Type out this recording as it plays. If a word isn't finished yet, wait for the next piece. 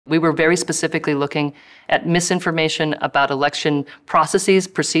We were very specifically looking at misinformation about election processes,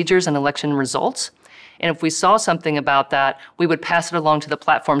 procedures, and election results. And if we saw something about that, we would pass it along to the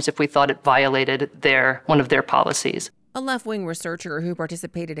platforms if we thought it violated one of their policies. A left-wing researcher who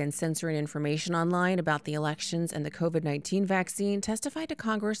participated in censoring information online about the elections and the COVID-19 vaccine testified to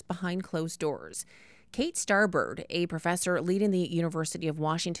Congress behind closed doors. Kate Starbird, a professor leading the University of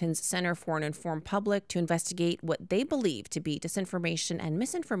Washington's Center for an Informed Public to investigate what they believe to be disinformation and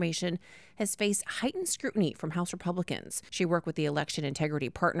misinformation, has faced heightened scrutiny from House Republicans. She worked with the Election Integrity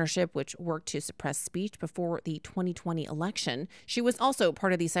Partnership, which worked to suppress speech before the 2020 election. She was also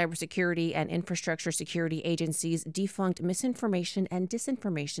part of the Cybersecurity and Infrastructure Security Agency's defunct Misinformation and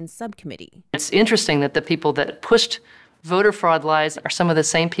Disinformation Subcommittee. It's interesting that the people that pushed voter fraud lies are some of the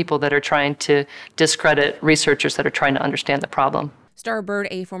same people that are trying to discredit researchers that are trying to understand the problem. Starbird,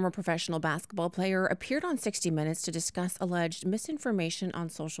 a former professional basketball player, appeared on 60 Minutes to discuss alleged misinformation on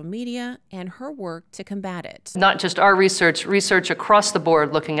social media and her work to combat it. Not just our research across the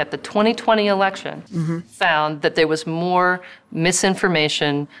board looking at the 2020 election found that there was more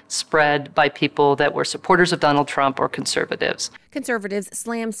misinformation spread by people that were supporters of Donald Trump or conservatives. Conservatives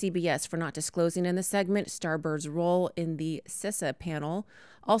slammed CBS for not disclosing in the segment Starbird's role in the CISA panel.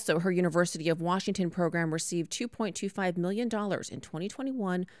 Also, her University of Washington program received $2.25 million in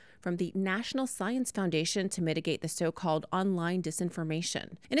 2021 from the National Science Foundation to mitigate the so-called online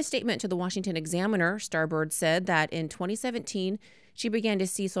disinformation. In a statement to the Washington Examiner, Starbird said that in 2017, she began to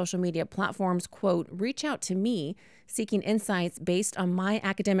see social media platforms, quote, reach out to me, seeking insights based on my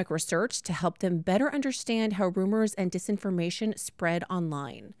academic research to help them better understand how rumors and disinformation spread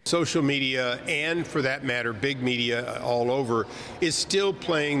online. Social media, and for that matter, big media all over, is still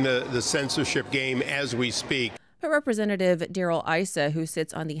playing the censorship game as we speak. But Representative Darrell Issa, who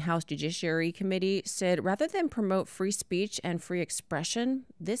sits on the House Judiciary Committee, said rather than promote free speech and free expression,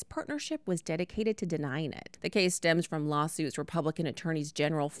 this partnership was dedicated to denying it. The case stems from lawsuits Republican attorneys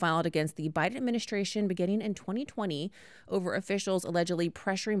general filed against the Biden administration beginning in 2020 over officials allegedly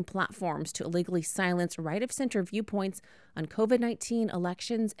pressuring platforms to illegally silence right-of-center viewpoints on COVID-19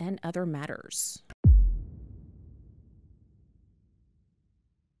 elections and other matters.